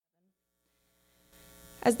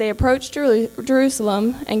As they approached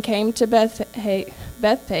Jerusalem and came to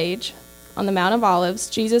Bethphage on the Mount of Olives,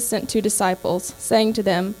 Jesus sent 2 disciples, saying to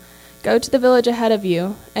them, "Go to the village ahead of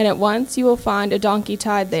you, and at once you will find a donkey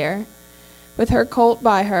tied there, with her colt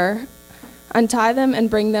by her. Untie them and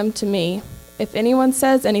bring them to me. If anyone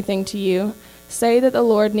says anything to you, say that the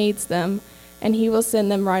Lord needs them, and he will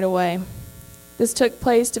send them right away." This took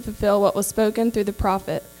place to fulfill what was spoken through the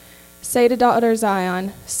prophet. "Say to daughter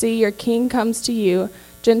Zion, see, your king comes to you,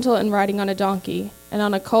 gentle and riding on a donkey, and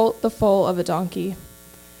on a colt the foal of a donkey."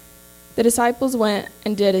 The disciples went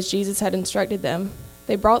and did as Jesus had instructed them.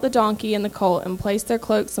 They brought the donkey and the colt and placed their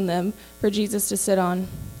cloaks on them for Jesus to sit on.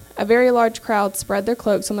 A very large crowd spread their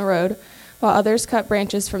cloaks on the road, while others cut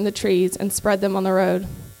branches from the trees and spread them on the road.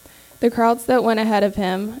 The crowds that went ahead of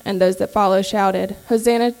him and those that followed shouted,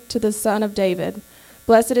 "Hosanna to the Son of David!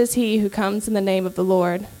 Blessed is he who comes in the name of the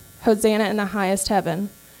Lord! Hosanna in the highest heaven!"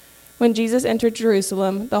 When Jesus entered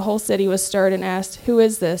Jerusalem, the whole city was stirred and asked, "Who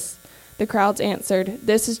is this?" The crowds answered,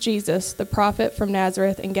 "This is Jesus, the prophet from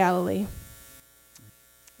Nazareth in Galilee."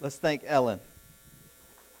 Let's thank Ellen.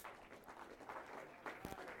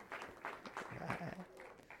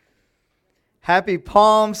 Happy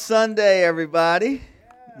Palm Sunday, everybody.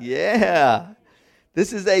 Yeah.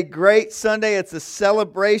 This is a great Sunday. It's a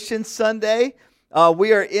celebration Sunday.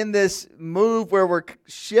 We are in this move where we're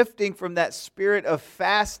shifting from that spirit of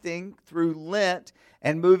fasting through Lent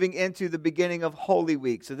and moving into the beginning of Holy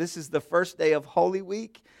Week. So this is the first day of Holy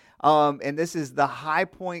Week, and this is the high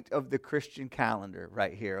point of the Christian calendar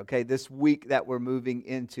right here, okay? This week that we're moving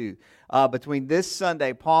into. Between this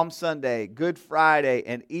Sunday, Palm Sunday, Good Friday,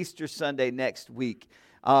 and Easter Sunday next week.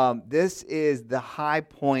 This is the high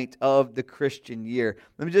point of the Christian year.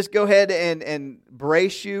 Let me just go ahead and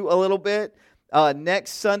brace you a little bit.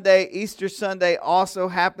 Next Sunday, Easter Sunday, also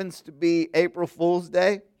happens to be April Fool's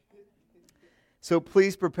Day. So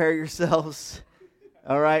please prepare yourselves,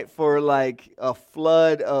 all right, for like a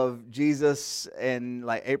flood of Jesus and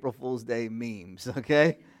like April Fool's Day memes,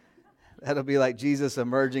 okay? That'll be like Jesus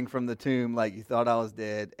emerging from the tomb like you thought I was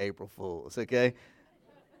dead, April Fools, okay?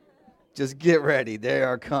 Just get ready. They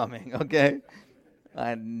are coming, okay?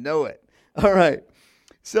 I know it. All right.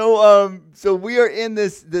 So we are in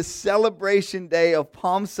this celebration day of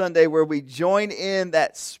Palm Sunday where we join in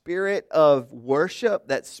that spirit of worship,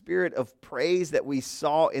 that spirit of praise that we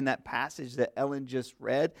saw in that passage that Ellen just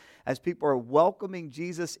read, as people are welcoming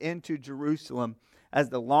Jesus into Jerusalem as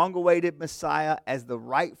the long-awaited Messiah, as the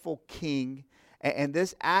rightful king. And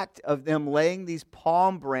this act of them laying these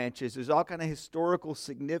palm branches, there's all kind of historical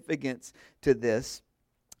significance to this.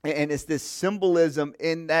 And it's this symbolism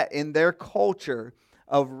in their culture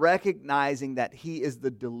of recognizing that he is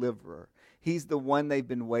the deliverer. He's the one they've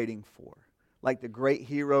been waiting for. Like the great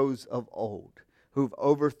heroes of old who've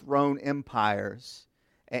overthrown empires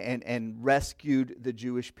and rescued the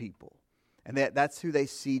Jewish people. And that's who they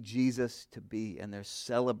see Jesus to be. And they're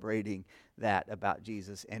celebrating that about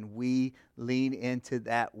Jesus. And we lean into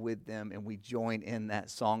that with them and we join in that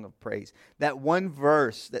song of praise. That one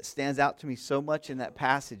verse that stands out to me so much in that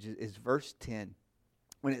passage is verse 10.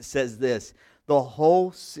 When it says this, "The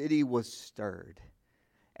whole city was stirred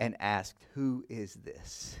and asked, 'Who is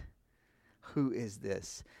this? Who is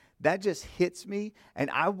this?'" That just hits me,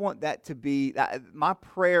 and I want that to be, my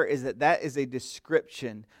prayer is that is a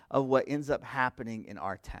description of what ends up happening in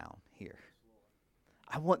our town here.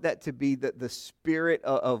 I want that to be the spirit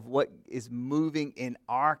of what is moving in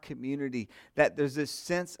our community, that there's this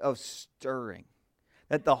sense of stirring.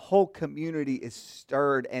 That the whole community is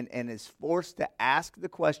stirred and is forced to ask the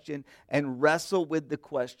question and wrestle with the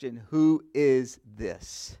question, who is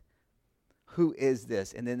this? Who is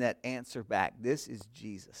this? And then that answer back, this is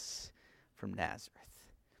Jesus from Nazareth.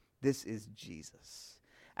 This is Jesus.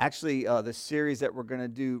 Actually, the series that we're going to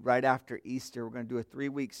do right after Easter, we're going to do a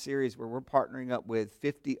 3-week series where we're partnering up with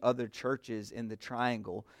 50 other churches in the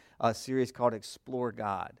Triangle, a series called Explore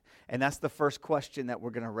God. And that's the first question that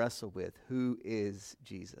we're going to wrestle with. Who is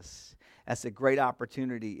Jesus? That's a great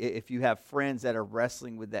opportunity if you have friends that are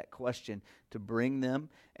wrestling with that question to bring them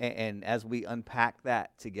and as we unpack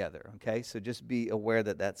that together, okay? So just be aware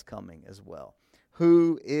that that's coming as well.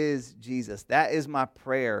 Who is Jesus? That is my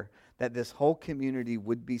prayer, that this whole community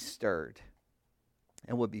would be stirred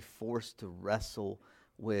and would be forced to wrestle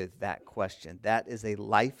with that question. That is a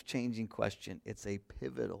life-changing question. It's a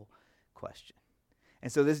pivotal question.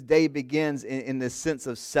 And so this day begins in this sense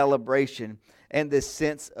of celebration and this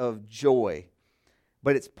sense of joy.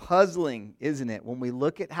 But it's puzzling, isn't it, when we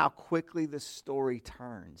look at how quickly the story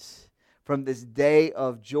turns from this day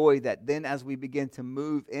of joy, that then as we begin to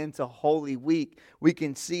move into Holy Week, we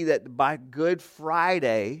can see that by Good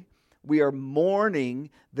Friday, We are mourning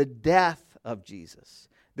the death of Jesus.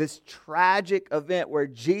 This tragic event where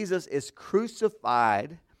Jesus is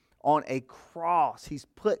crucified on a cross. He's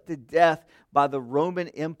put to death by the Roman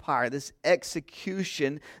Empire. This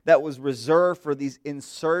execution that was reserved for these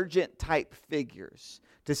insurgent type figures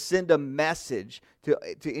to send a message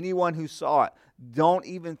to anyone who saw it. Don't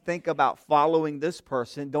even think about following this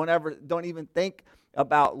person. Don't even think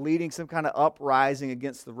about leading some kind of uprising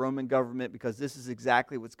against the Roman government, because this is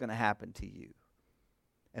exactly what's going to happen to you.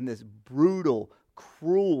 And this brutal,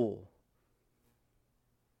 cruel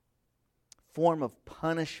form of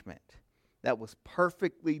punishment that was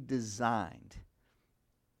perfectly designed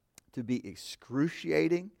to be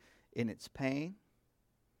excruciating in its pain.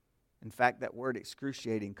 In fact, that word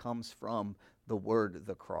excruciating comes from the word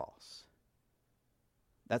the cross.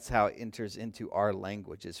 That's how it enters into our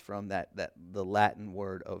language, is from the Latin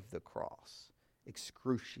word of the cross.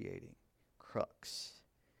 Excruciating, crux.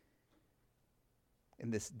 In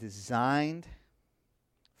this designed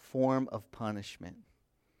form of punishment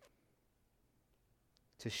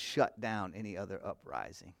to shut down any other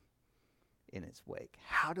uprising in its wake.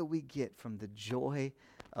 How do we get from the joy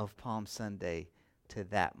of Palm Sunday to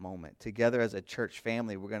that moment? Together as a church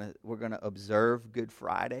family, we're gonna observe Good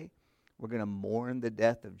Friday. We're going to mourn the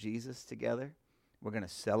death of Jesus together. We're going to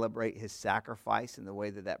celebrate his sacrifice in the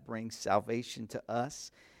way that brings salvation to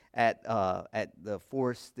us at the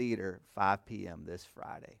Forest Theater, 5 p.m. this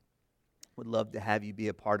Friday. Would love to have you be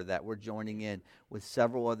a part of that. We're joining in with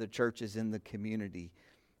several other churches in the community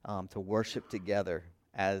to worship together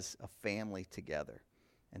as a family together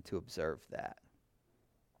and to observe that.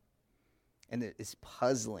 And it is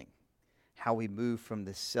puzzling how we move from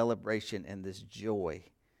this celebration and this joy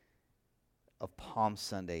of Palm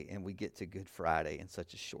Sunday and we get to Good Friday in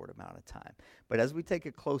such a short amount of time. But as we take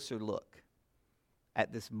a closer look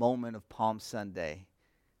at this moment of Palm Sunday,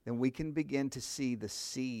 then we can begin to see the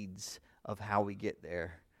seeds of how we get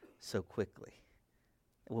there so quickly.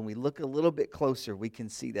 When we look a little bit closer, we can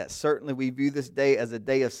see that. Certainly we view this day as a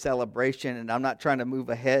day of celebration, and I'm not trying to move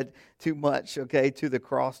ahead too much, to the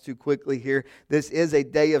cross too quickly here. This is a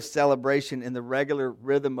day of celebration in the regular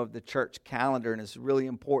rhythm of the church calendar, and it's really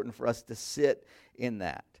important for us to sit in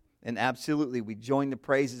that. And absolutely, we join the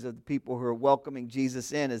praises of the people who are welcoming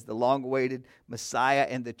Jesus in as the long-awaited Messiah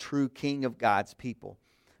and the true King of God's people.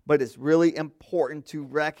 But it's really important to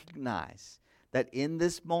recognize that in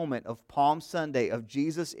this moment of Palm Sunday, of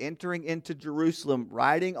Jesus entering into Jerusalem,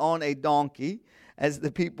 riding on a donkey, as the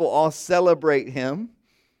people all celebrate him,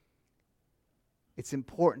 it's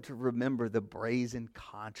important to remember the brazen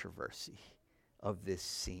controversy of this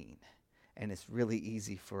scene. And it's really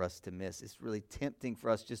easy for us to miss. It's really tempting for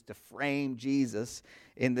us just to frame Jesus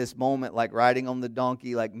in this moment like riding on the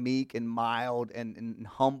donkey, like meek and mild and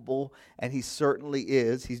humble. And he certainly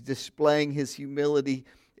is. He's displaying his humility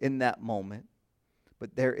in that moment.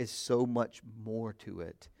 But there is so much more to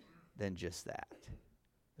it than just that.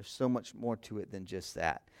 There's so much more to it than just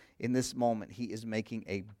that. In this moment, he is making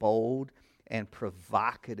a bold and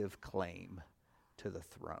provocative claim to the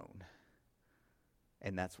throne.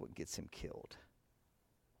 And that's what gets him killed.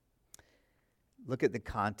 Look at the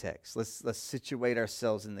context. Let's situate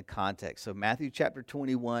ourselves in the context. So Matthew chapter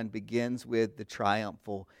 21 begins with the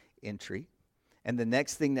triumphal entry. And the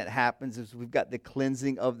next thing that happens is we've got the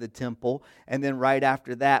cleansing of the temple. And then right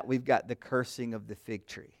after that, we've got the cursing of the fig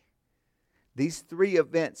tree. These three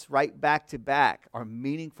events right back to back are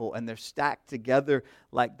meaningful, and they're stacked together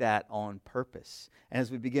like that on purpose. And as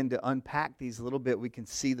we begin to unpack these a little bit, we can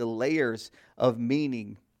see the layers of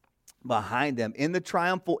meaning behind them. In the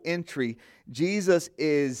triumphal entry, Jesus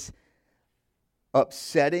is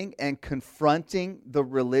upsetting and confronting the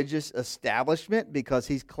religious establishment because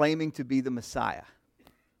he's claiming to be the Messiah.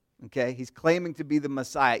 Okay, he's claiming to be the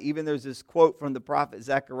Messiah. Even there's this quote from the prophet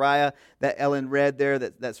Zechariah that Ellen read there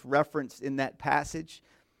that's referenced in that passage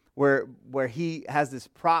where he has this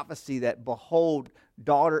prophecy that, behold,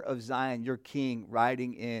 daughter of Zion, your king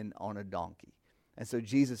riding in on a donkey. And so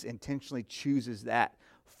Jesus intentionally chooses that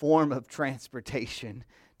form of transportation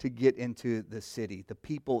to get into the city. The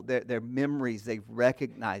people, their memories, they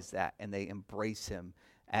recognize that and they embrace him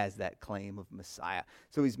as that claim of Messiah.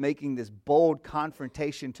 So he's making this bold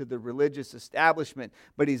confrontation to the religious establishment,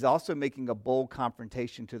 but he's also making a bold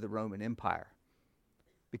confrontation to the Roman Empire.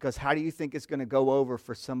 Because how do you think it's going to go over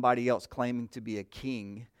for somebody else claiming to be a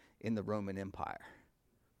king in the Roman Empire?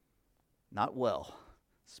 Not well.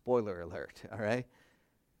 Spoiler alert, all right?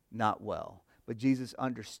 Not well. But Jesus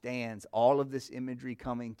understands all of this imagery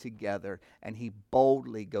coming together, and he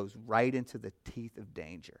boldly goes right into the teeth of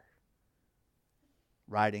danger.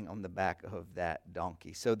 riding on the back of that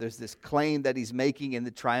donkey. So there's this claim that he's making in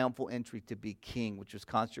the triumphal entry to be king, which was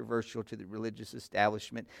controversial to the religious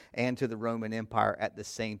establishment and to the Roman Empire at the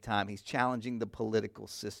same time. He's challenging the political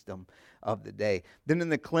system of the day. Then in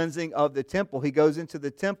the cleansing of the temple, he goes into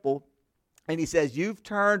the temple and he says, you've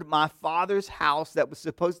turned my Father's house that was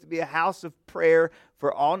supposed to be a house of prayer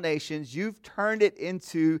for all nations. You've turned it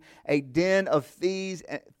into a den of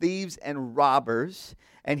thieves and robbers.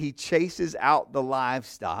 And he chases out the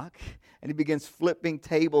livestock. And he begins flipping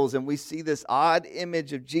tables. And we see this odd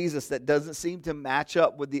image of Jesus that doesn't seem to match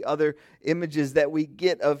up with the other images that we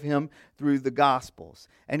get of him through the Gospels.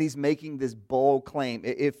 And he's making this bold claim.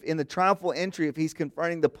 If in the triumphal entry, if he's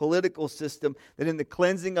confronting the political system, then in the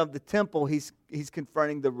cleansing of the temple, he's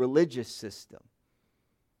confronting the religious system.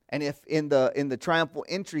 And if in the triumphal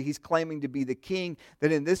entry, he's claiming to be the king,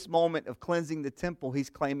 then in this moment of cleansing the temple,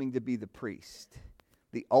 he's claiming to be the priest,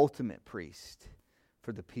 the ultimate priest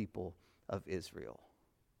for the people of Israel,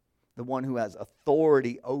 the one who has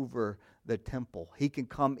authority over the temple. He can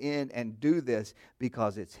come in and do this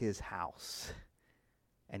because it's his house,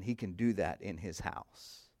 and he can do that in his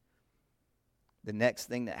house. The next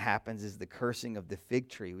thing that happens is the cursing of the fig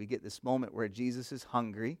tree. We get this moment where Jesus is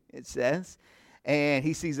hungry, it says, and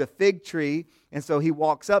he sees a fig tree, and so he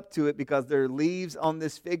walks up to it because there are leaves on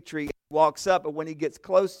this fig tree. He walks up, and when he gets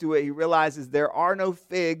close to it, he realizes there are no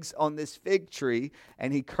figs on this fig tree,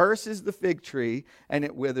 and he curses the fig tree, and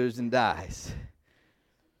it withers and dies.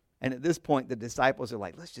 And at this point, the disciples are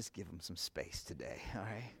like, let's just give him some space today, all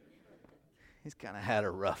right? He's kind of had a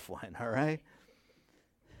rough one, all right?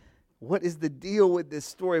 What is the deal with this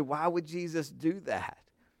story? Why would Jesus do that?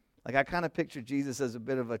 Like, I kind of picture Jesus as a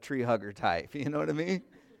bit of a tree hugger type. You know what I mean?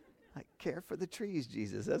 Like, care for the trees,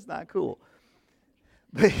 Jesus. That's not cool.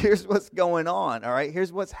 But here's what's going on, all right?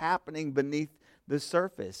 Here's what's happening beneath the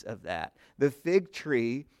surface of that. The fig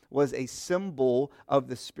tree was a symbol of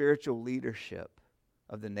the spiritual leadership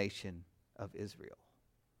of the nation of Israel.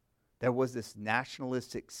 There was this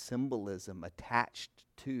nationalistic symbolism attached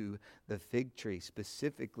to the fig tree,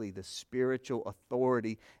 specifically the spiritual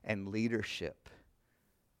authority and leadership.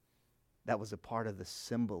 That was a part of the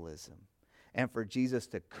symbolism. And for Jesus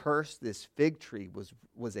to curse this fig tree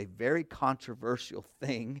was a very controversial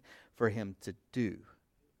thing for him to do.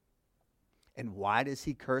 And why does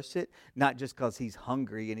he curse it? Not just because he's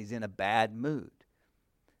hungry and he's in a bad mood.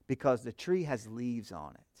 Because the tree has leaves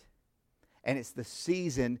on it. And it's the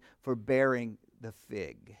season for bearing the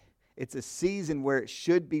fig. It's a season where it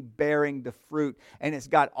should be bearing the fruit. And it's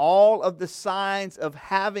got all of the signs of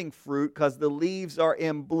having fruit because the leaves are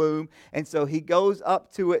in bloom. And so he goes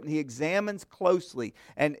up to it and he examines closely.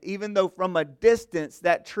 And even though from a distance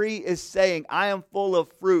that tree is saying, I am full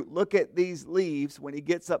of fruit, look at these leaves. When he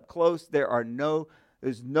gets up close,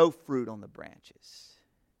 there's no fruit on the branches.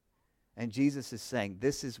 And Jesus is saying,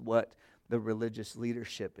 this is what the religious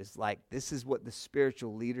leadership is like. This is what the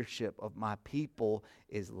spiritual leadership of my people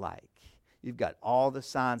is like. You've got all the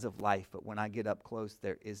signs of life, but when I get up close,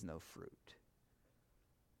 there is no fruit.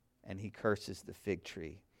 And he curses the fig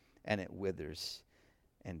tree, and it withers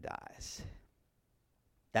and dies.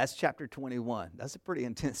 That's chapter 21. That's a pretty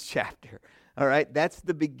intense chapter. All right, that's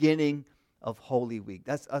the beginning of Holy Week.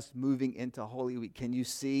 That's us moving into Holy Week. Can you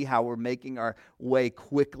see how we're making our way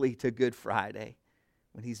quickly to Good Friday?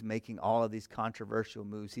 When he's making all of these controversial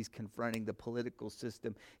moves, he's confronting the political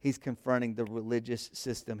system. He's confronting the religious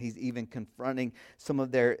system. He's even confronting some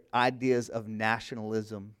of their ideas of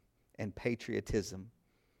nationalism and patriotism.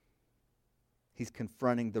 He's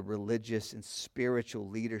confronting the religious and spiritual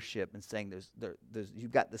leadership and saying,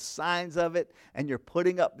 you've got the signs of it, and you're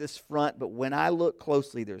putting up this front, but when I look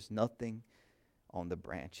closely, there's nothing on the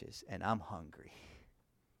branches, and I'm hungry.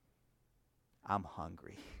 I'm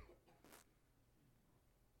hungry.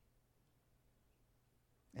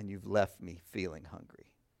 And you've left me feeling hungry.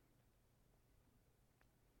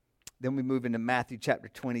 Then we move into Matthew chapter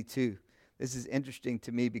 22. This is interesting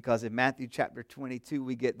to me because in Matthew chapter 22,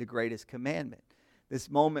 we get the greatest commandment. This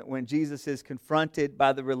moment when Jesus is confronted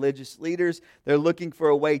by the religious leaders. They're looking for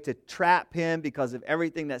a way to trap him because of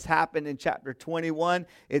everything that's happened in chapter 21.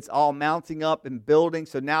 It's all mounting up and building.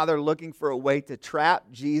 So now they're looking for a way to trap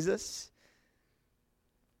Jesus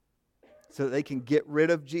so that they can get rid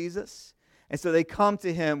of Jesus. And so they come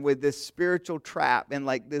to him with this spiritual trap and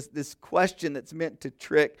like this question that's meant to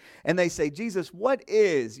trick. And they say, Jesus, what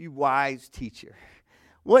is, you wise teacher,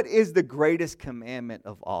 what is the greatest commandment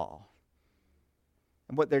of all?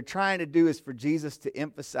 And what they're trying to do is for Jesus to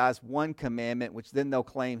emphasize one commandment, which then they'll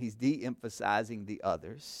claim he's de-emphasizing the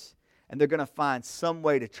others. And they're going to find some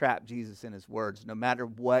way to trap Jesus in his words, no matter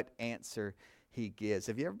what answer he gives.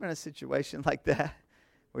 Have you ever been in a situation like that?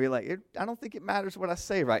 Where you're like, I don't think it matters what I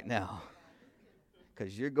say right now,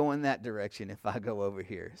 because you're going that direction if I go over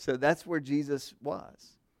here. So that's where Jesus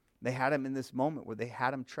was. They had him in this moment where they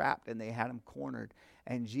had him trapped and they had him cornered.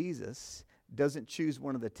 And Jesus doesn't choose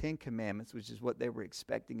one of the 10 commandments, which is what they were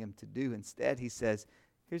expecting him to do. Instead, he says,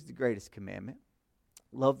 here's the greatest commandment.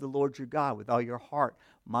 Love the Lord your God with all your heart,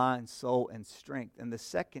 mind, soul, and strength. And the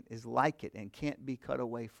second is like it and can't be cut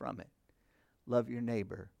away from it. Love your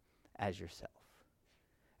neighbor as yourself.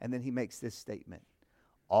 And then he makes this statement.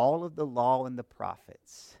 All of the law and the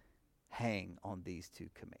prophets hang on these 2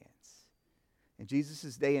 commands. In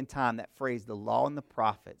Jesus' day and time, that phrase, the law and the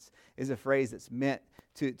prophets, is a phrase that's meant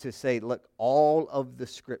to say, look, all of the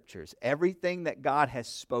scriptures, everything that God has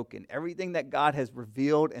spoken, everything that God has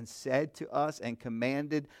revealed and said to us and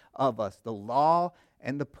commanded of us, the law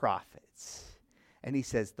and the prophets. And he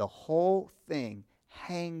says the whole thing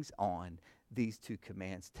hangs on these 2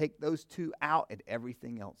 commands. Take those 2 out and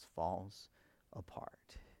everything else falls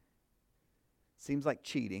apart. Seems like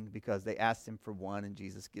cheating because they asked him for 1 and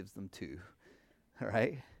Jesus gives them 2.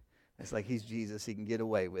 Right? It's like he's Jesus. He can get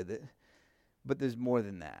away with it. But there's more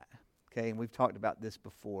than that. Okay? And we've talked about this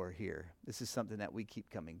before here. This is something that we keep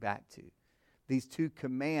coming back to. These 2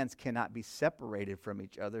 commands cannot be separated from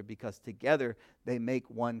each other because together they make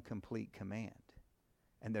one complete command.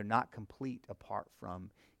 And they're not complete apart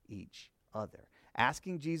from each other.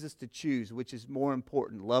 Asking Jesus to choose which is more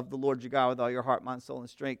important, love the Lord your God with all your heart, mind, soul, and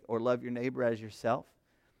strength, or love your neighbor as yourself,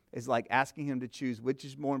 is like asking him to choose which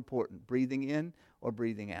is more important, breathing in or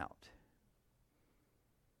breathing out.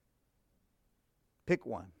 Pick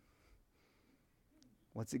one.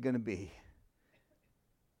 What's it going to be?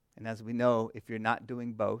 And as we know, if you're not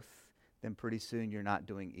doing both, then pretty soon you're not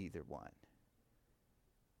doing either one.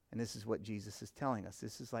 And this is what Jesus is telling us.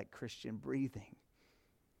 This is like Christian breathing.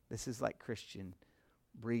 This is like Christian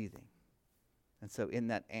breathing. And so in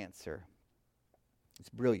that answer, it's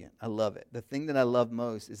brilliant. I love it. The thing that I love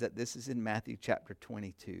most is that this is in Matthew chapter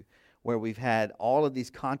 22, where we've had all of these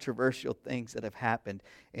controversial things that have happened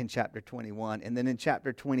in chapter 21. And then in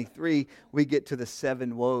chapter 23, we get to the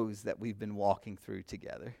 7 woes that we've been walking through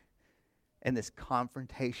together. And this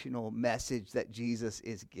confrontational message that Jesus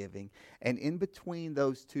is giving. And in between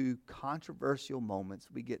those 2 controversial moments,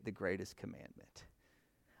 we get the greatest commandment.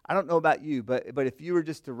 I don't know about you, but if you were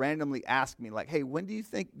just to randomly ask me, like, hey, when do you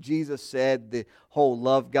think Jesus said the whole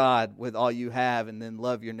love God with all you have and then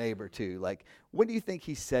love your neighbor too? Like, when do you think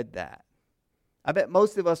he said that? I bet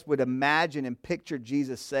most of us would imagine and picture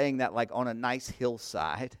Jesus saying that like on a nice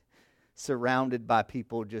hillside, surrounded by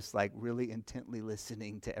people just like really intently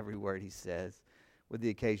listening to every word he says with the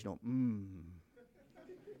occasional,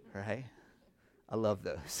 right? I love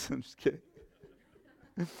those. I'm just kidding.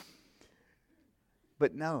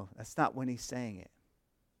 But no, that's not when he's saying it.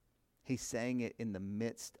 He's saying it in the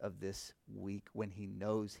midst of this week when he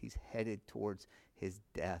knows he's headed towards his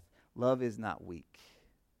death. Love is not weak.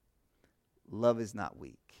 Love is not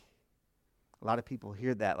weak. A lot of people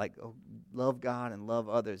hear that like, oh, love God and love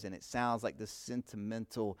others, and it sounds like this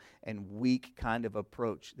sentimental and weak kind of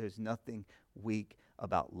approach. There's nothing weak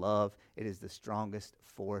about love. It is the strongest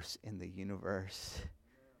force in the universe.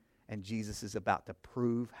 And Jesus is about to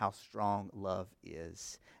prove how strong love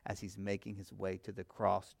is as he's making his way to the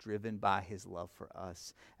cross, driven by his love for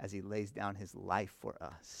us, as he lays down his life for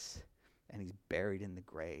us. And he's buried in the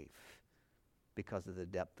grave because of the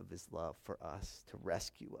depth of his love for us, to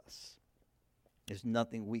rescue us. There's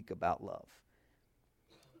nothing weak about love.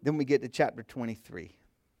 Then we get to chapter 23.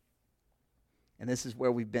 And this is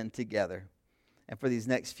where we've been together. And for these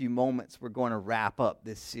next few moments, we're going to wrap up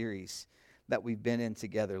this series that we've been in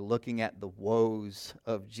together, looking at the woes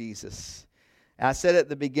of Jesus. And I said at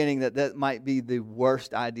the beginning that might be the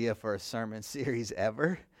worst idea for a sermon series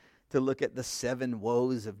ever, to look at the 7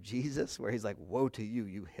 woes of Jesus, where he's like, woe to you,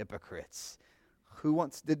 you hypocrites. Who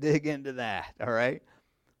wants to dig into that, all right?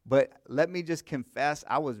 But let me just confess,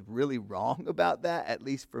 I was really wrong about that, at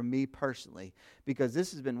least for me personally, because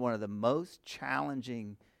this has been one of the most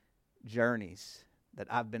challenging journeys that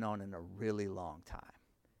I've been on in a really long time.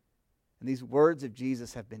 And these words of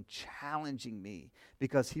Jesus have been challenging me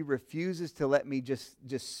because he refuses to let me just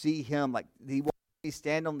see him. Like, he won't let me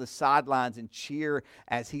stand on the sidelines and cheer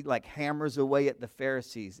as he like hammers away at the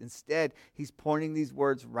Pharisees. Instead, he's pointing these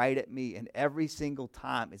words right at me, and every single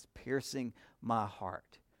time it's piercing my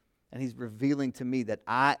heart. And he's revealing to me that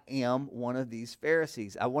I am one of these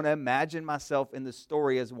Pharisees. I want to imagine myself in the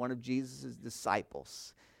story as one of Jesus'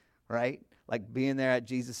 disciples, right? Like being there at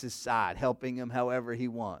Jesus' side, helping him however he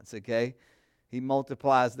wants, okay? He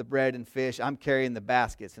multiplies the bread and fish. I'm carrying the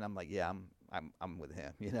baskets, and I'm like, yeah, I'm with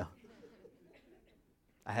him, you know.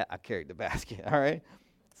 I carried the basket, all right?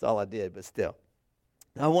 That's all I did, but still.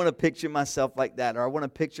 I want to picture myself like that, or I want to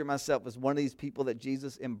picture myself as one of these people that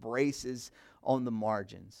Jesus embraces on the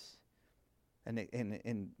margins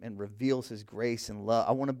and reveals his grace and love.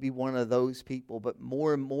 I want to be one of those people, but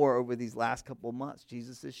more and more over these last couple of months,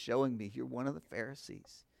 Jesus is showing me, you're one of the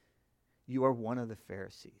Pharisees. You are one of the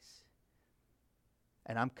Pharisees.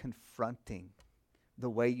 And I'm confronting the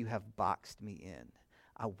way you have boxed me in.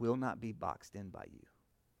 I will not be boxed in by you.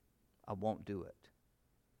 I won't do it.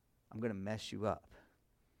 I'm going to mess you up.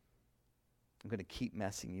 I'm going to keep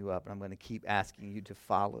messing you up, and I'm going to keep asking you to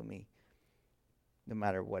follow me no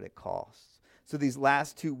matter what it costs. So these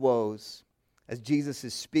last two woes, as Jesus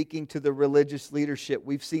is speaking to the religious leadership,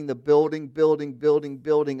 we've seen the building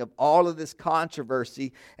of all of this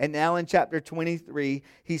controversy. And now in chapter 23,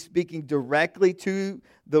 he's speaking directly to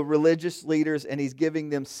the religious leaders, and he's giving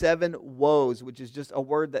them 7 woes, which is just a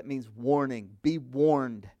word that means warning. Be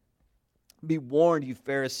warned. Be warned, you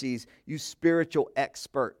Pharisees, you spiritual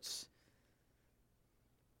experts,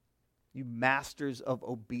 you masters of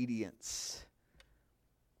obedience.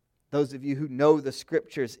 Those of you who know the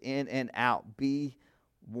scriptures in and out, be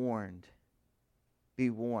warned. Be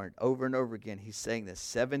warned. Over and over again, he's saying this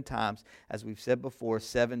 7 times, as we've said before,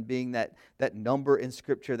 7 being that number in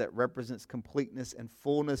scripture that represents completeness and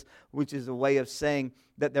fullness, which is a way of saying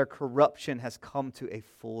that their corruption has come to a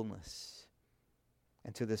fullness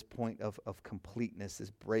and to this point of completeness, this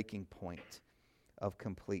breaking point of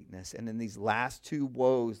completeness. And in these last 2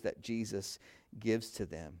 woes that Jesus gives to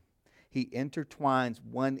them, he intertwines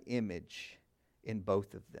one image in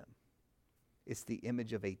both of them. It's the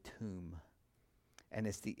image of a tomb, and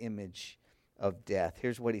it's the image of death.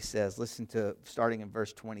 Here's what he says. Listen to, starting in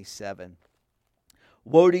verse 27.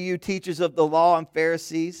 Woe to you, teachers of the law and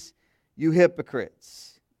Pharisees, you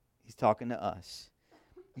hypocrites. He's talking to us.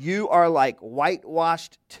 You are like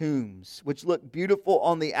whitewashed tombs, which look beautiful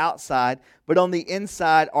on the outside, but on the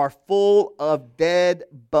inside are full of dead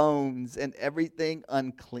bones and everything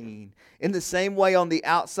unclean. In the same way, on the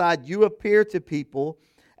outside, you appear to people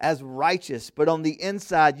as righteous, but on the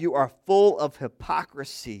inside, you are full of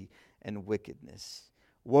hypocrisy and wickedness.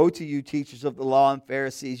 Woe to you, teachers of the law and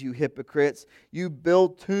Pharisees, you hypocrites! You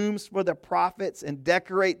build tombs for the prophets and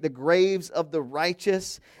decorate the graves of the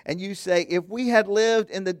righteous. And you say, if we had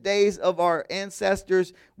lived in the days of our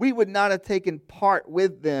ancestors, we would not have taken part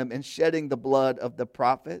with them in shedding the blood of the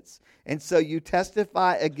prophets. And so you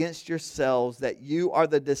testify against yourselves that you are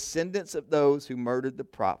the descendants of those who murdered the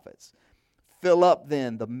prophets. Fill up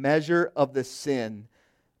then the measure of the sin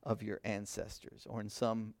of your ancestors. Or in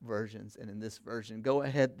some versions, and in this version, go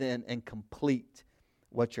ahead then and complete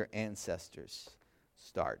what your ancestors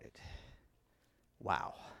started.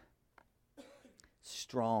 Wow.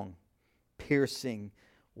 Strong, piercing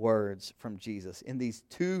words from Jesus. In these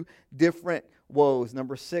 2 different woes,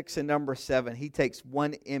 number 6 and number 7, he takes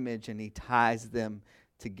one image and he ties them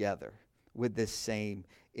together with this same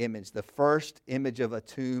image. The first image of a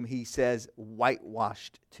tomb, he says,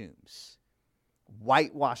 whitewashed tombs.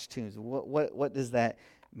 Whitewashed tombs. What does that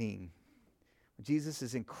mean? Jesus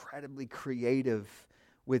is incredibly creative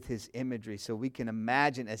with his imagery. So we can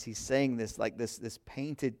imagine as he's saying this, like this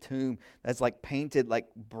painted tomb that's like painted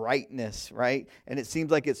like brightness, right? And it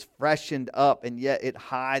seems like it's freshened up, and yet it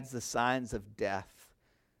hides the signs of death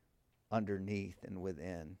underneath and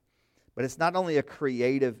within. But it's not only a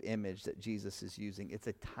creative image that Jesus is using, it's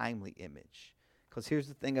a timely image. Because here's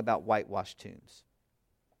the thing about whitewashed tombs.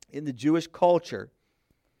 In the Jewish culture,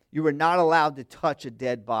 you were not allowed to touch a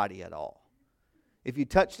dead body at all. If you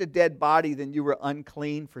touched a dead body, then you were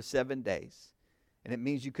unclean for 7 days. And it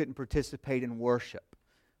means you couldn't participate in worship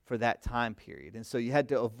for that time period. And so you had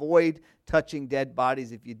to avoid touching dead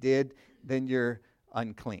bodies. If you did, then you're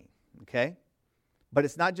unclean. Okay? But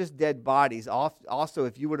it's not just dead bodies. Also,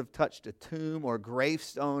 if you would have touched a tomb or a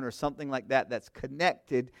gravestone or something like that that's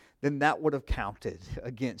connected, then that would have counted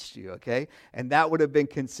against you, okay? And that would have been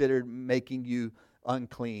considered making you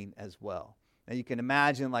unclean as well. Now, you can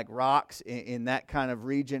imagine like rocks in that kind of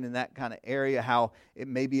region, in that kind of area, how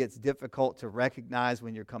maybe it's difficult to recognize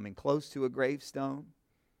when you're coming close to a gravestone.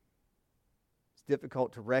 It's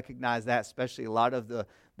difficult to recognize that, especially a lot of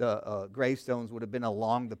the gravestones would have been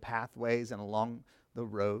along the pathways and along the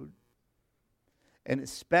road. And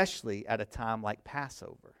especially at a time like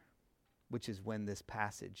Passover, which is when this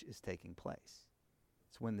passage is taking place.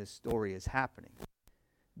 It's when this story is happening.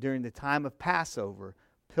 During the time of Passover,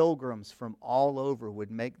 pilgrims from all over would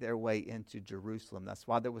make their way into Jerusalem. That's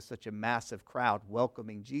why there was such a massive crowd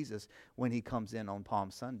welcoming Jesus when he comes in on Palm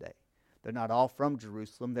Sunday. They're not all from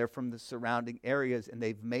Jerusalem. They're from the surrounding areas, and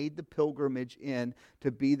they've made the pilgrimage in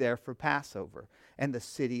to be there for Passover. And the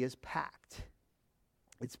city is packed.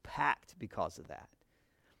 It's packed because of that.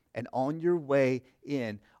 And on your way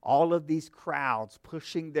in, all of these crowds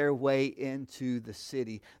pushing their way into the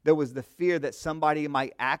city, there was the fear that somebody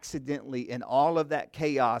might accidentally, in all of that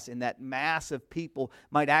chaos, in that mass of people,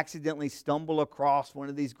 might accidentally stumble across one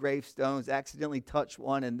of these gravestones, accidentally touch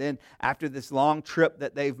one, and then after this long trip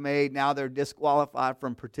that they've made, now they're disqualified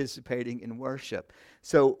from participating in worship.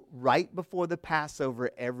 So right before the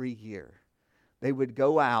Passover every year, they would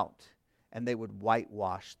go out and they would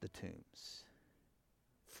whitewash the tombs.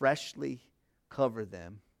 Freshly cover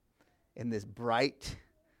them in this bright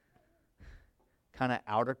kind of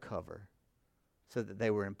outer cover so that they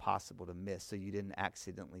were impossible to miss, so you didn't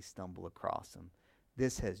accidentally stumble across them.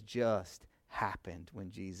 This has just happened when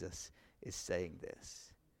Jesus is saying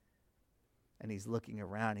this. And he's looking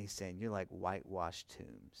around, he's saying, you're like whitewashed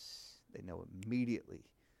tombs. They know immediately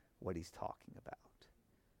what he's talking about.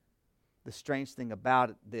 The strange thing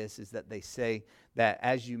about this is that they say that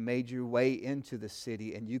as you made your way into the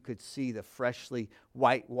city and you could see the freshly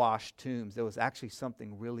whitewashed tombs, there was actually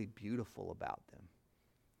something really beautiful about them.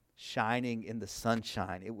 Shining in the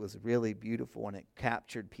sunshine, it was really beautiful, and it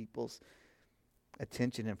captured people's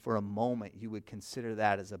attention. And for a moment, you would consider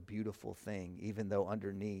that as a beautiful thing, even though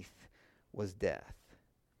underneath was death.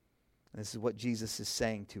 And this is what Jesus is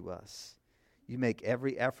saying to us. You make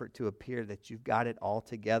every effort to appear that you've got it all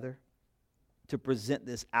together, to present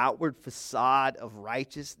this outward facade of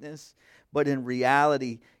righteousness, but in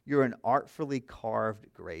reality, you're an artfully carved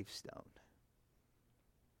gravestone.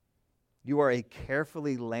 You are a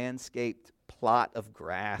carefully landscaped plot of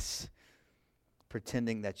grass,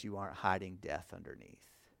 pretending that you aren't hiding death underneath.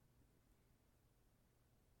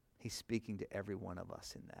 He's speaking to every one of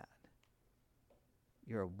us in that.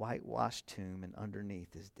 You're a whitewashed tomb, and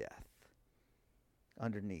underneath is death.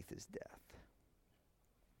 Underneath is death.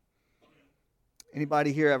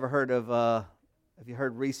 Anybody here ever heard of, have you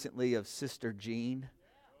heard recently of Sister Jean?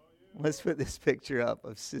 Let's put this picture up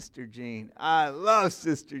of Sister Jean. I love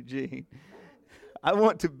Sister Jean. I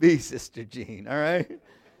want to be Sister Jean, all right?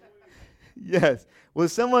 Yes. Will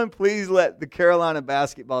someone please let the Carolina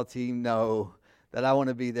basketball team know that I want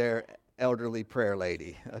to be their elderly prayer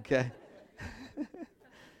lady, okay?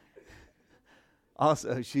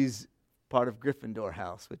 Also, she's part of Gryffindor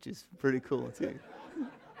House, which is pretty cool, too.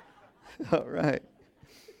 All right.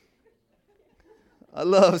 I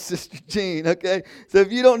love Sister Jean, okay? So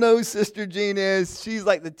if you don't know who Sister Jean is, she's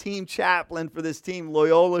like the team chaplain for this team,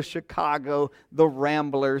 Loyola Chicago, the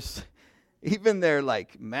Ramblers. Even their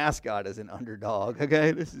like mascot is an underdog,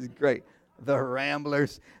 okay? This is great. The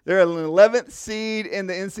Ramblers. They're an 11th seed in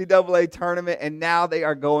the NCAA tournament, and now they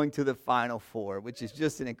are going to the Final Four, which is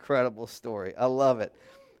just an incredible story. I love it.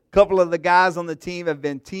 A couple of the guys on the team have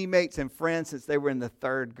been teammates and friends since they were in the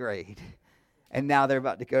 3rd grade. And now they're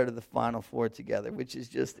about to go to the Final Four together, which is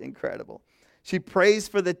just incredible. She prays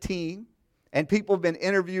for the team, and people have been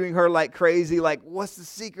interviewing her like crazy, like, what's the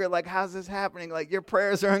secret? Like, how's this happening? Like, your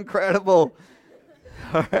prayers are incredible.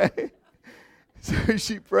 All right? So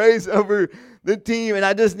she prays over the team, and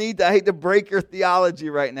I hate to break your theology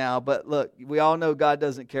right now, but look, we all know God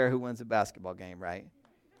doesn't care who wins a basketball game, right?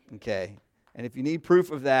 Okay. And if you need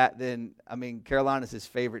proof of that, then, Carolina's his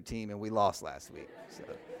favorite team, and we lost last week. So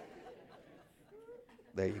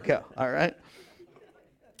there you go. All right.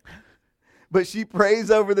 But she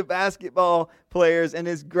prays over the basketball players, and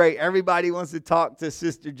it's great. Everybody wants to talk to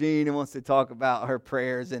Sister Jean and wants to talk about her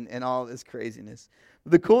prayers and all this craziness.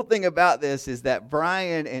 The cool thing about this is that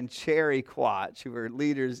Brian and Cherry Quatch, who are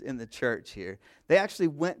leaders in the church here, they actually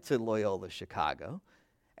went to Loyola Chicago,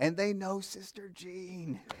 and they know Sister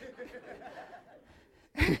Jean.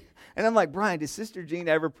 And I'm like, Brian, did Sister Jean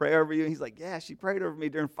ever pray over you? And he's like, yeah, she prayed over me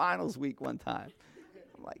during finals week one time.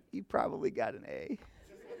 I'm like, you probably got an A.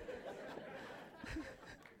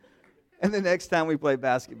 And the next time we play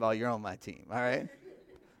basketball, you're on my team, all right?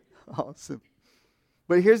 Awesome.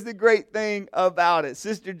 But here's the great thing about it.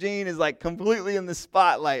 Sister Jean is like completely in the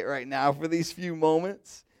spotlight right now for these few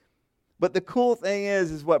moments. But the cool thing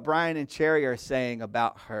is what Brian and Cherry are saying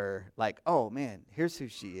about her. Like, oh, man, here's who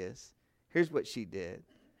she is. Here's what she did.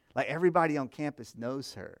 Like, everybody on campus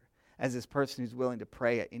knows her as this person who's willing to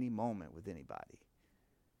pray at any moment with anybody.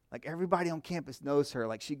 Like, everybody on campus knows her.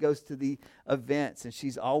 Like, she goes to the events, and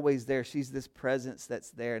she's always there. She's this presence that's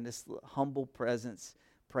there, and this humble presence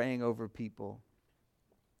praying over people,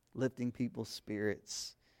 lifting people's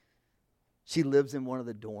spirits. She lives in one of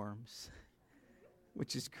the dorms,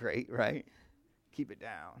 which is great, right? Keep it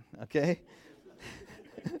down, okay?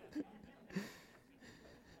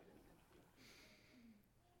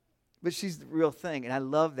 But she's the real thing, and I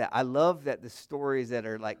love that. I love that the stories that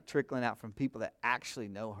are like trickling out from people that actually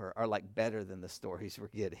know her are like better than the stories we're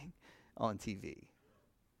getting on TV.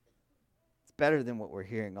 It's better than what we're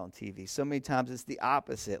hearing on TV. So many times it's the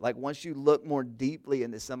opposite. Like once you look more deeply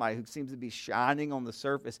into somebody who seems to be shining on the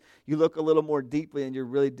surface, you look a little more deeply and you're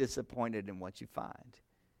really disappointed in what you find.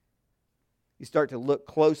 You start to look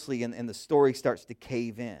closely and the story starts to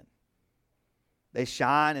cave in. They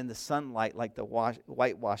shine in the sunlight like the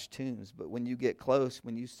whitewashed tombs, but when you get close,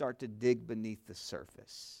 when you start to dig beneath the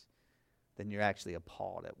surface, then you're actually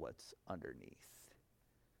appalled at what's underneath.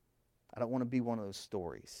 I don't want to be one of those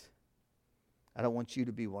stories. I don't want you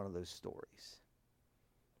to be one of those stories.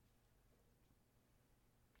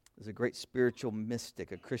 There's a great spiritual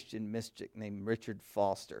mystic, a Christian mystic named Richard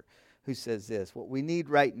Foster, who says this: what we need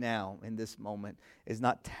right now in this moment is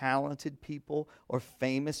not talented people or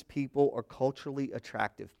famous people or culturally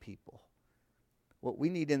attractive people. What we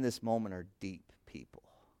need in this moment are deep people.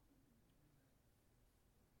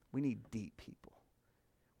 We need deep people.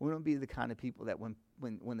 We want to be the kind of people that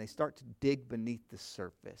when they start to dig beneath the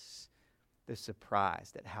surface, they're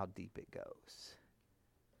surprised at how deep it goes.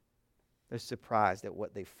 They're surprised at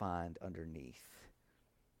what they find underneath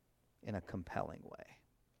in a compelling way.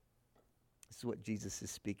 This is what Jesus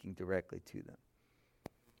is speaking directly to them.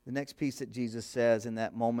 The next piece that Jesus says in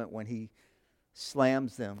that moment when he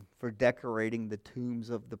slams them for decorating the tombs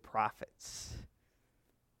of the prophets.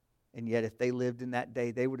 And yet if they lived in that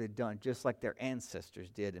day, they would have done just like their ancestors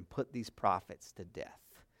did and put these prophets to death.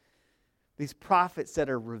 These prophets that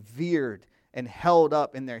are revered and held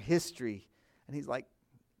up in their history. And he's like,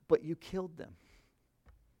 but you killed them.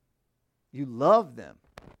 You love them.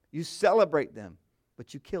 You celebrate them,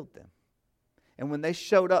 but you killed them. And when they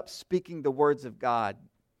showed up speaking the words of God,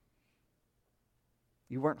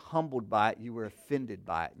 you weren't humbled by it, you were offended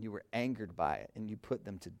by it, and you were angered by it, and you put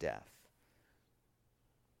them to death.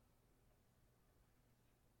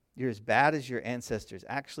 You're as bad as your ancestors.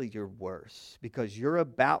 Actually, you're worse, because you're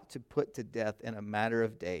about to put to death in a matter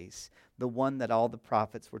of days the one that all the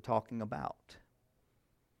prophets were talking about.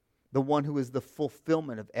 The one who is the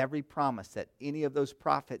fulfillment of every promise that any of those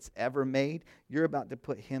prophets ever made. You're about to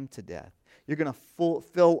put him to death. You're going to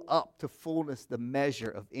fill up to fullness the measure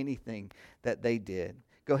of anything that they did.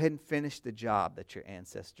 Go ahead and finish the job that your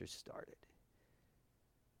ancestors started.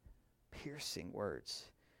 Piercing words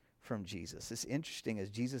from Jesus. It's interesting as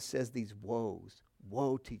Jesus says these woes.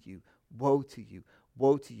 Woe to you, woe to you,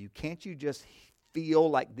 woe to you. Can't you just feel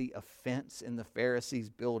like the offense in the Pharisees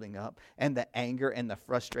building up and the anger and the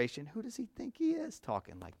frustration? Who does he think he is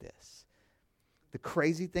talking like this? The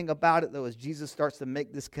crazy thing about it, though, is Jesus starts to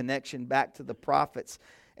make this connection back to the prophets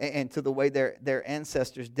and to the way their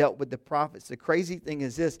ancestors dealt with the prophets. The crazy thing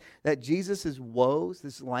is this, that Jesus' woes,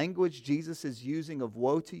 this language Jesus is using of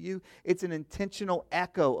woe to you, it's an intentional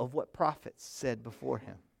echo of what prophets said before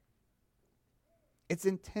him. It's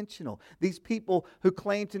intentional. These people who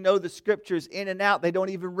claim to know the Scriptures in and out, they don't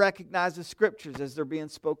even recognize the Scriptures as they're being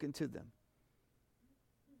spoken to them.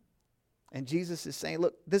 And Jesus is saying,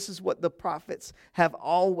 look, this is what the prophets have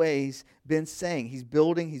always been saying. He's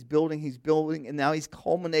building, and now he's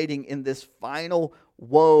culminating in this final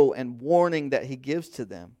woe and warning that he gives to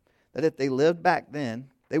them. That if they lived back then,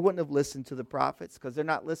 they wouldn't have listened to the prophets because they're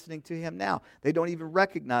not listening to him now. They don't even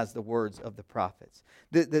recognize the words of the prophets.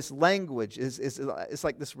 This language it's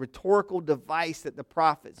like this rhetorical device that the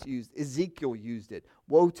prophets used. Ezekiel used it.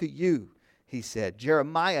 Woe to you, he said.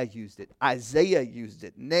 Jeremiah used it. Isaiah used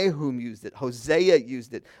it. Nahum used it. Hosea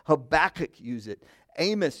used it. Habakkuk used it.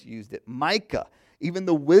 Amos used it. Micah. Even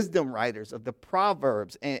the wisdom writers of the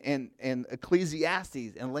Proverbs and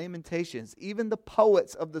Ecclesiastes and Lamentations, even the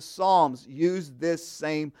poets of the Psalms use this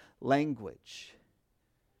same language.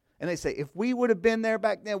 And they say, if we would have been there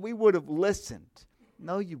back then, we would have listened.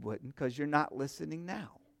 No, you wouldn't, because you're not listening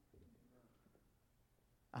now.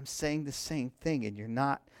 I'm saying the same thing, and you're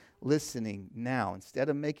not listening now. Instead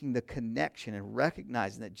of making the connection and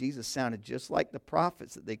recognizing that Jesus sounded just like the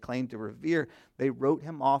prophets that they claimed to revere, they wrote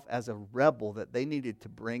him off as a rebel that they needed to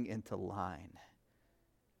bring into line.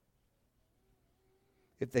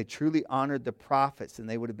 If they truly honored the prophets, then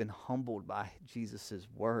they would have been humbled by Jesus'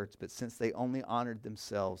 words. But since they only honored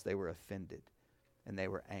themselves, they were offended and they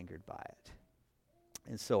were angered by it.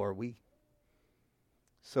 And so are we.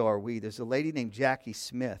 So are we. There's a lady named Jackie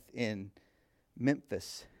Smith in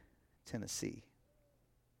Memphis, Tennessee.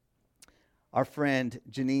 Our friend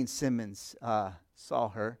Janine Simmons saw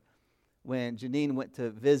her when Janine went to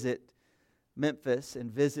visit Memphis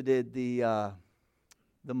and visited the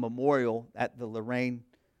memorial at the Lorraine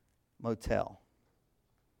Motel.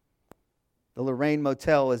 The Lorraine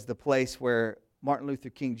Motel is the place where Martin Luther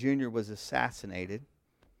King Jr. was assassinated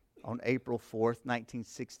on April 4th,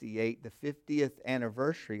 1968. The 50th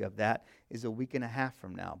anniversary of that is a week and a half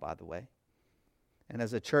from now, by the way. And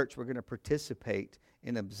as a church, we're going to participate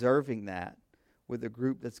in observing that with a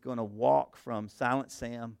group that's going to walk from Silent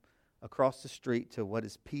Sam across the street to what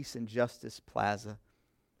is Peace and Justice Plaza.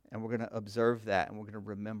 And we're going to observe that, and we're going to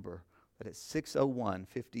remember that at 6:01,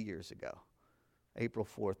 50 years ago, April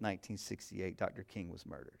 4th, 1968, Dr. King was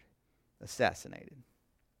murdered, assassinated.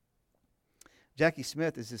 Jackie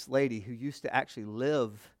Smith is this lady who used to actually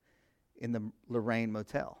live in the Lorraine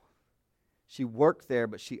Motel. She worked there,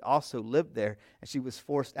 but she also lived there, and she was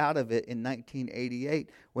forced out of it in 1988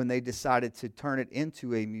 when they decided to turn it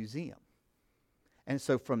into a museum. And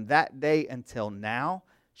so from that day until now,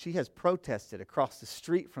 she has protested across the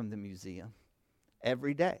street from the museum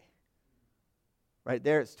every day. Right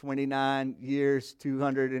there, it's 29 years,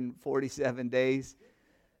 247 days.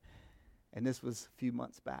 And this was a few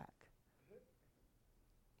months back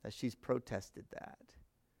that she's protested that.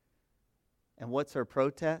 And what's her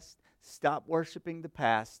protest? Stop worshiping the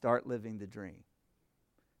past, start living the dream.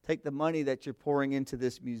 Take the money that you're pouring into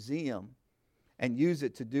this museum and use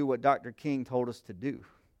it to do what Dr. King told us to do.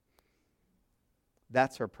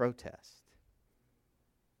 That's her protest.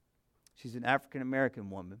 She's an African American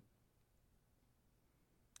woman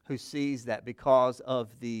who sees that because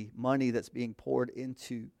of the money that's being poured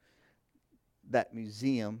into that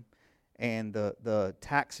museum and the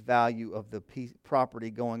tax value of the property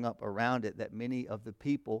going up around it, that many of the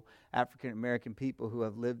people, African American people who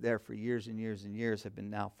have lived there for years and years and years, have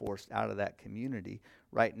been now forced out of that community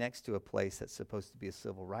right next to a place that's supposed to be a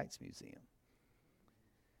civil rights museum.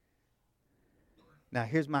 Now,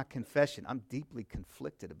 here's my confession. I'm deeply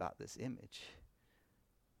conflicted about this image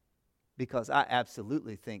because I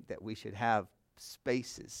absolutely think that we should have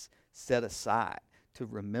spaces set aside to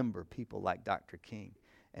remember people like Dr. King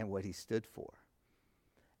and what he stood for.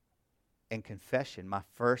 And confession,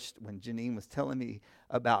 when Janine was telling me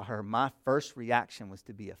about her, my first reaction was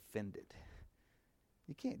to be offended.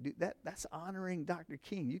 You can't do that. That's honoring Dr.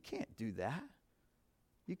 King. You can't do that.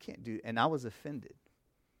 You can't do, and I was offended.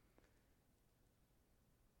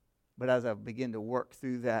 But as I begin to work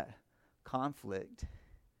through that conflict,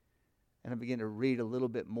 and I begin to read a little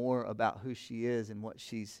bit more about who she is and what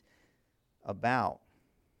she's about,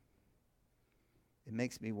 it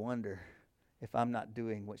makes me wonder if I'm not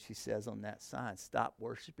doing what she says on that sign. Stop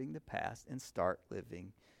worshiping the past and start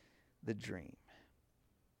living the dream.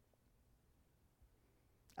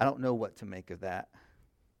 I don't know what to make of that.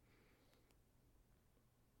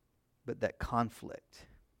 But that conflict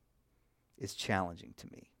is challenging to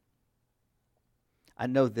me. I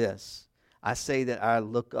know this. I say that I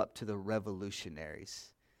look up to the revolutionaries.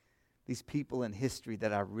 These people in history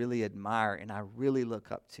that I really admire and I really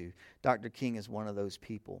look up to. Dr. King is one of those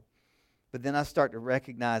people. But then I start to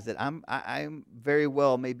recognize that I'm very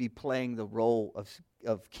well maybe playing the role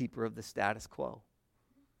of keeper of the status quo.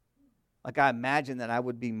 Like I imagine that I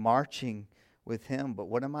would be marching with him, but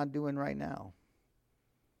what am I doing right now?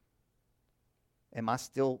 Am I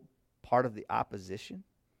still part of the opposition?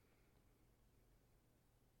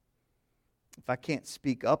 If I can't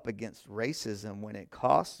speak up against racism when it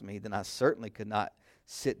costs me, then I certainly could not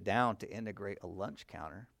sit down to integrate a lunch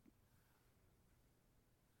counter.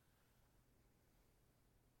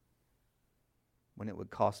 When it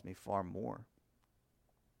would cost me far more.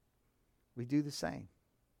 We do the same.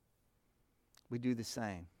 We do the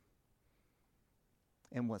same.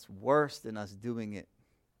 And what's worse than us doing it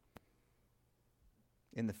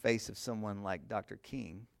in the face of someone like Dr.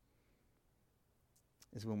 King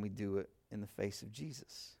is when we do it in the face of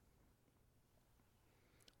Jesus.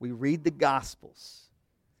 We read the Gospels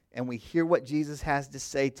and we hear what Jesus has to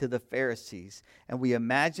say to the Pharisees, and we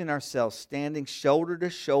imagine ourselves standing shoulder to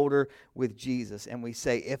shoulder with Jesus, and we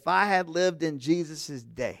say, if I had lived in Jesus'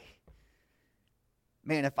 day,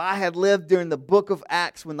 man, if I had lived during the book of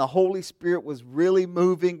Acts when the Holy Spirit was really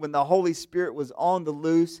moving, when the Holy Spirit was on the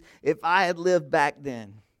loose, if I had lived back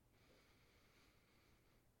then.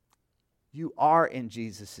 You are in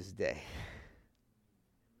Jesus' day.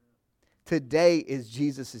 Today is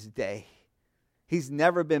Jesus' day. He's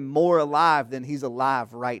never been more alive than he's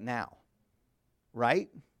alive right now. Right?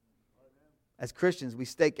 As Christians, we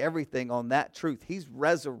stake everything on that truth. He's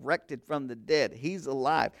resurrected from the dead. He's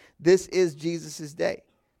alive. This is Jesus' day.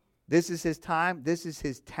 This is his time. This is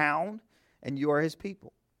his town. And you are his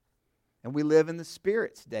people. And we live in the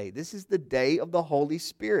Spirit's day. This is the day of the Holy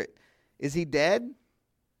Spirit. Is he dead?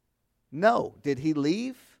 No. Did he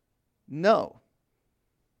leave? No.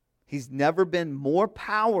 He's never been more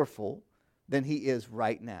powerful than he is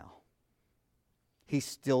right now. He's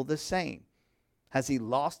still the same. Has he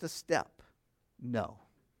lost a step? No.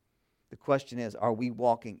 The question is, are we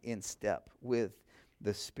walking in step with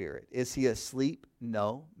the Spirit? Is he asleep?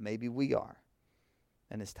 No. Maybe we are.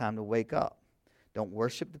 And it's time to wake up. Don't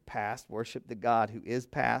worship the past. Worship the God who is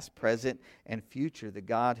past, present, and future. The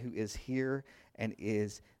God who is here and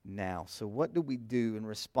is now. So what do we do in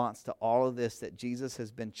response to all of this that Jesus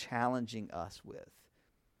has been challenging us with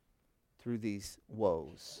through these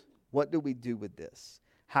woes? What do we do with this?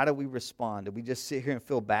 How do we respond? Do we just sit here and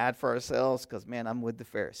feel bad for ourselves because, man, I'm with the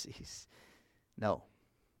Pharisees? No,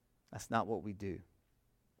 that's not what we do.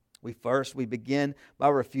 We begin by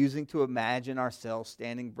refusing to imagine ourselves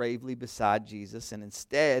standing bravely beside Jesus, and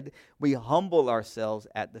instead we humble ourselves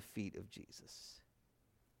at the feet of Jesus.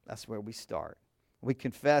 That's where we start. We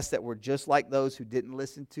confess that we're just like those who didn't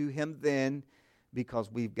listen to him then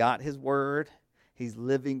because we've got his word, he's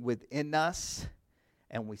living within us,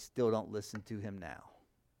 and we still don't listen to him now.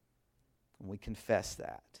 And we confess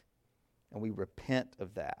that. And we repent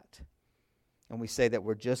of that. And we say that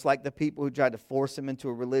we're just like the people who tried to force him into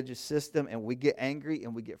a religious system, and we get angry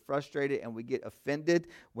and we get frustrated and we get offended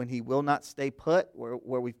when he will not stay put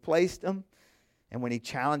where we've placed him, and when he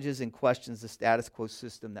challenges and questions the status quo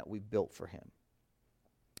system that we've built for him.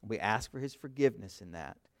 We ask for his forgiveness in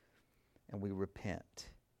that, and we repent.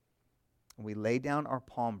 And we lay down our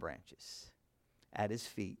palm branches at his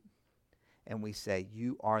feet, and we say,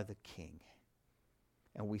 you are the King.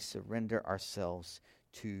 And we surrender ourselves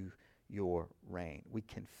to your reign. We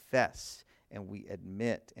confess and we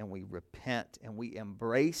admit and we repent and we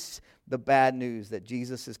embrace the bad news that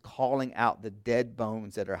Jesus is calling out the dead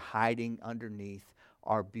bones that are hiding underneath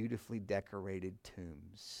our beautifully decorated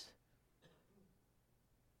tombs.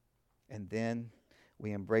 And then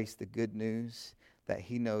we embrace the good news that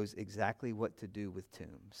he knows exactly what to do with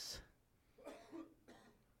tombs.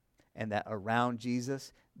 And that around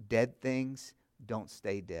Jesus, dead things don't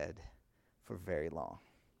stay dead for very long.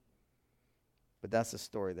 But that's a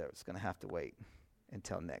story that's going to have to wait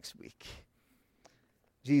until next week.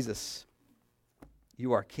 Jesus,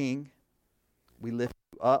 you are King. We lift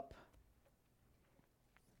you up.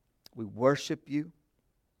 We worship you.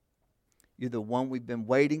 You're the one we've been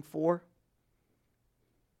waiting for.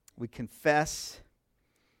 We confess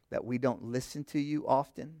that we don't listen to you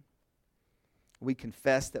often. We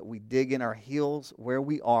confess that we dig in our heels where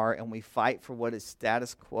we are and we fight for what is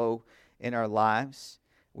status quo in our lives.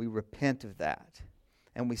 We repent of that.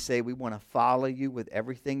 And we say we want to follow you with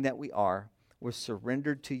everything that we are. We're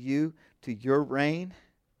surrendered to you, to your reign.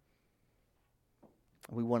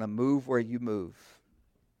 We want to move where you move.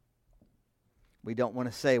 We don't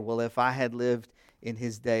want to say, well, if I had lived in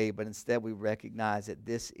his day, but instead we recognize that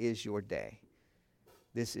this is your day.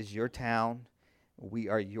 This is your town. We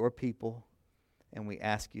are your people. And we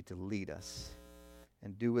ask you to lead us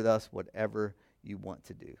and do with us whatever you want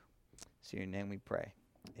to do. So in your name we pray.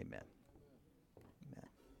 Amen.